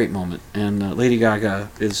a great moment, and Lady Gaga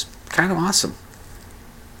is kind of awesome.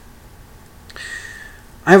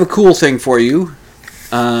 I have a cool thing for you.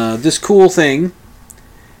 This cool thing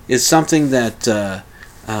is something that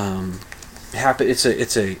happened.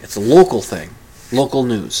 It's a local thing, local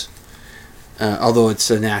news. Although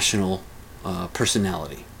it's a national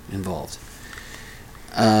personality involved.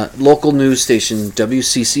 Local news station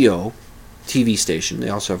WCCO, TV station. They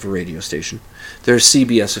also have a radio station. They're a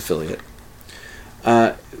CBS affiliate.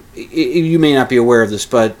 You may not be aware of this,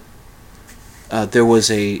 but there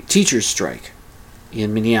was a teachers' strike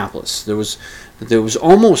in Minneapolis. There was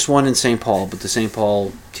almost one in St. Paul, but the St.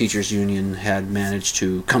 Paul Teachers Union had managed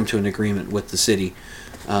to come to an agreement with the city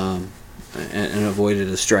and avoided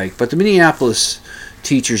a strike. But the Minneapolis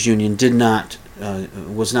Teachers Union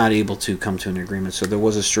was not able to come to an agreement, so there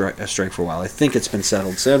was a strike for a while. I think it's been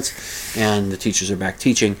settled since, and the teachers are back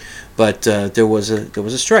teaching. But there was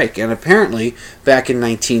a strike, and apparently back in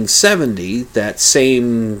 1970, that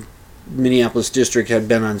same Minneapolis district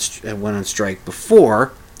went on strike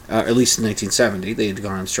before. At least in 1970, they had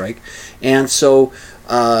gone on strike, and so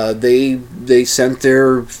they sent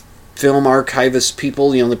their film archivist people,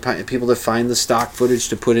 the people that find the stock footage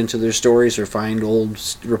to put into their stories or find old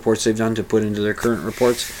reports they've done to put into their current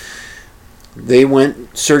reports. They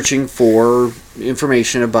went searching for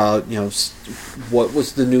information about what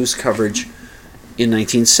was the news coverage in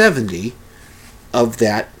 1970 of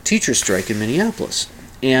that teacher strike in Minneapolis,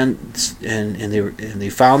 and they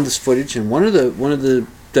found this footage, and one of the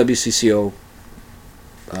WCCO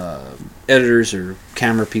editors or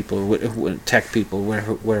camera people or tech people,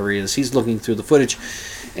 whatever he is, he's looking through the footage,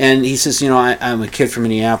 and he says, I'm a kid from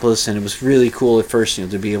Minneapolis, and it was really cool at first, to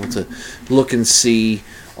be able to look and see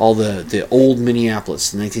all the old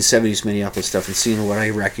Minneapolis, the 1970s Minneapolis stuff, and seeing what I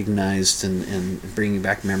recognized and bringing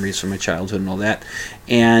back memories from my childhood and all that,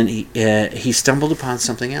 and he stumbled upon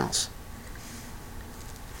something else.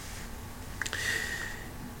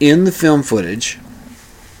 In the film footage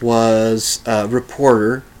was a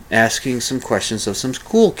reporter asking some questions of some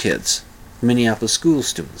school kids, Minneapolis school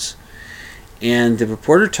students. And the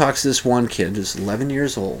reporter talks to this one kid who's 11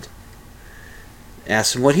 years old,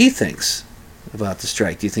 asks him what he thinks about the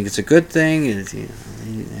strike. Do you think it's a good thing?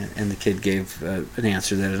 And the kid gave an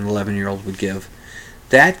answer that an 11-year-old would give.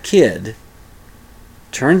 That kid,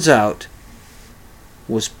 turns out,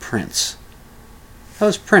 was Prince. That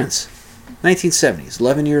was Prince. 1970s,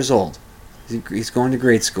 11 years old. He's going to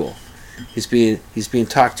grade school. He's being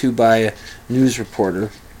talked to by a news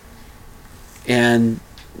reporter, and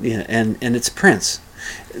it's Prince.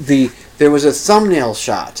 There was a thumbnail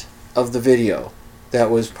shot of the video that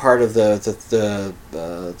was part of the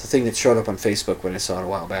thing that showed up on Facebook when I saw it a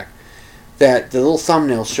while back. That the little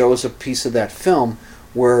thumbnail shows a piece of that film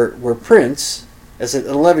where Prince, as an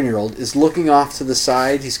 11-year-old, is looking off to the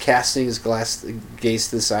side. He's casting his gaze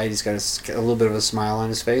to the side. He's got a little bit of a smile on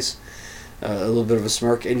his face. A little bit of a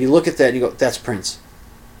smirk, and you look at that and you go, that's Prince.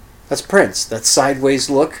 That's Prince. That sideways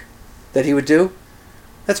look that he would do,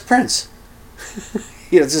 that's Prince.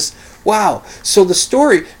 It's just, wow. So the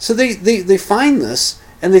story, so they find this,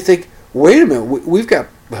 and they think, wait a minute, we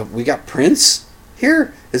got Prince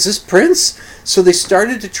here? Is this Prince? So they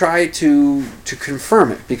started to try to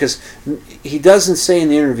confirm it, because he doesn't say in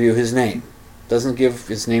the interview his name. Doesn't give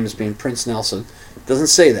his name as being Prince Nelson. Doesn't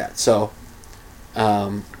say that. So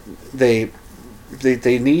they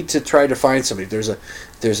need to try to find somebody.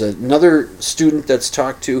 There's another student that's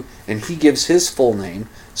talked to, and he gives his full name.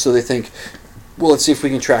 So they think, well, let's see if we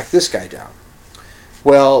can track this guy down.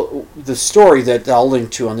 Well, the story that I'll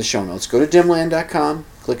link to on the show notes, go to dimland.com,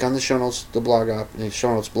 click on the show notes, the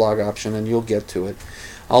show notes blog option, and you'll get to it.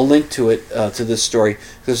 I'll link to it, to this story,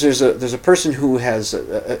 because there's a person who has I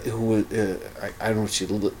don't know if she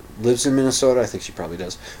lives in Minnesota. I think she probably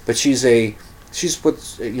does, but she's a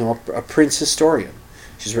Prince historian.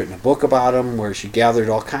 She's written a book about him where she gathered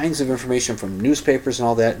all kinds of information from newspapers and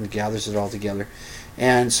all that, and gathers it all together.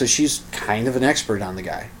 And so she's kind of an expert on the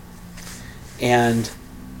guy. And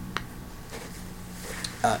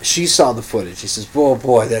she saw the footage. She says, "Oh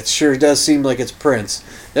boy, that sure does seem like it's Prince.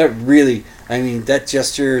 That really, I mean, that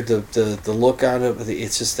gesture, the look on it,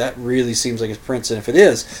 it's just that really seems like it's Prince. And if it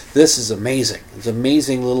is, this is amazing. It's an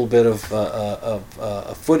amazing little bit of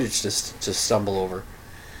footage to stumble over."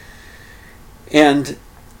 And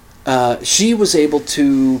she was able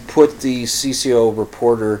to put the CCO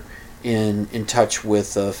reporter in touch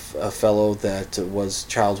with a fellow that was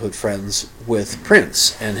childhood friends with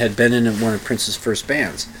Prince and had been in one of Prince's first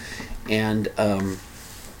bands, and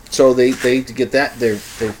so they get that.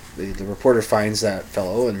 The reporter finds that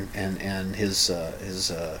fellow and his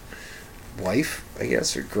wife, I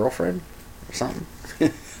guess, or girlfriend or something.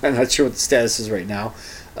 I'm not sure what the status is right now,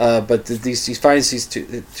 but he finds these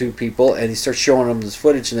two people and he starts showing them this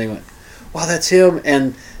footage, and they went, "Wow, that's him!"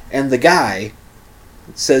 And the guy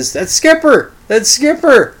says, "That's Skipper! That's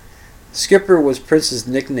Skipper!" Skipper was Prince's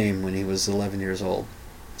nickname when he was 11 years old.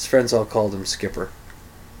 His friends all called him Skipper.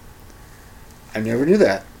 I never knew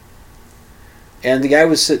that. And the guy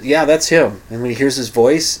was, "Yeah, that's him." And when he hears his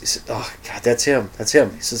voice, he said, "Oh God, that's him! That's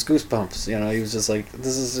him!" He says, "Goosebumps." You know, he was just like,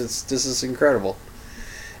 "This is incredible."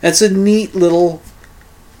 And it's a neat little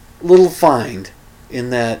find in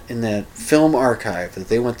that film archive that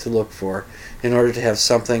they went to look for in order to have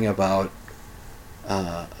something about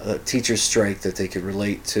a teacher's strike that they could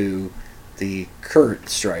relate to the current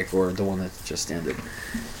strike or the one that just ended.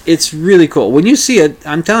 It's really cool. When you see it,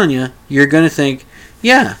 I'm telling you, you're going to think,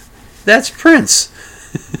 yeah, that's Prince.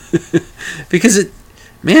 Because it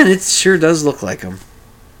sure does look like him.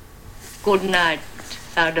 Good night,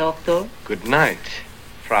 Herr Doctor. Good night,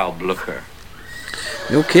 Frau Blucher.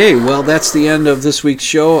 Okay, well, that's the end of this week's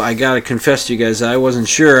show. I gotta confess to you guys, I wasn't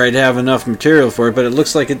sure I'd have enough material for it, but it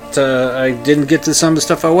looks like I didn't get to some of the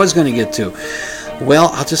stuff I was going to get to.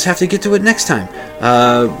 Well, I'll just have to get to it next time.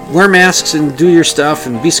 Wear masks and do your stuff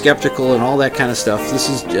and be skeptical and all that kind of stuff. This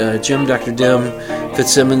is Jim, Dr. Dim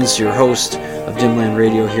Fitzsimmons, your host of Dimland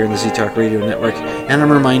Radio here in the Z-Talk Radio Network, and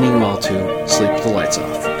I'm reminding you all to sleep the lights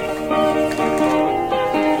off.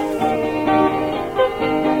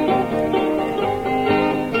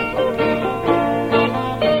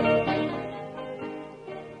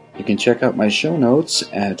 You can check out my show notes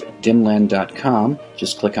at dimland.com.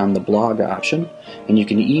 Just click on the blog option, and you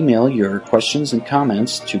can email your questions and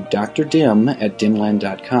comments to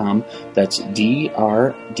drdim@dimland.com. That's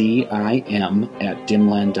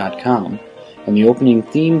drdim@dimland.com. And the opening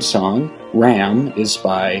theme song, Ram, is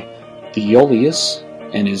by Theolius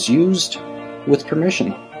and is used with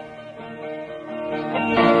permission.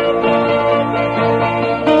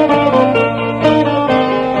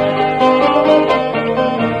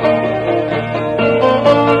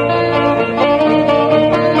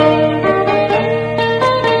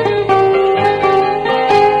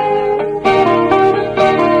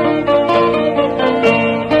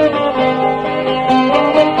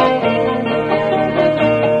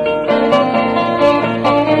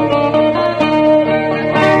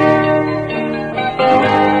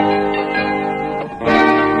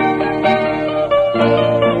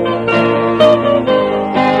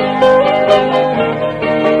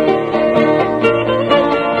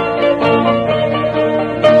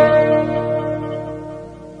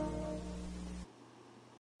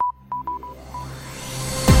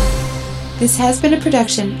 This has been a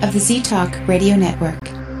production of the Z-Talk Radio Network.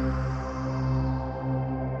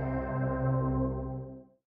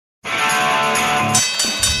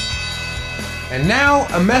 And now,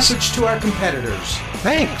 a message to our competitors.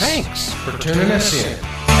 Thanks for tuning us in.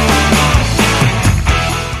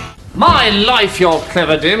 My life, you're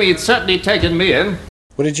clever, Dim. It's certainly taken me in.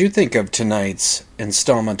 What did you think of tonight's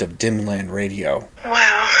installment of Dimland Radio?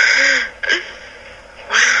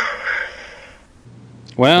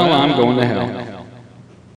 Well, I'm going to hell.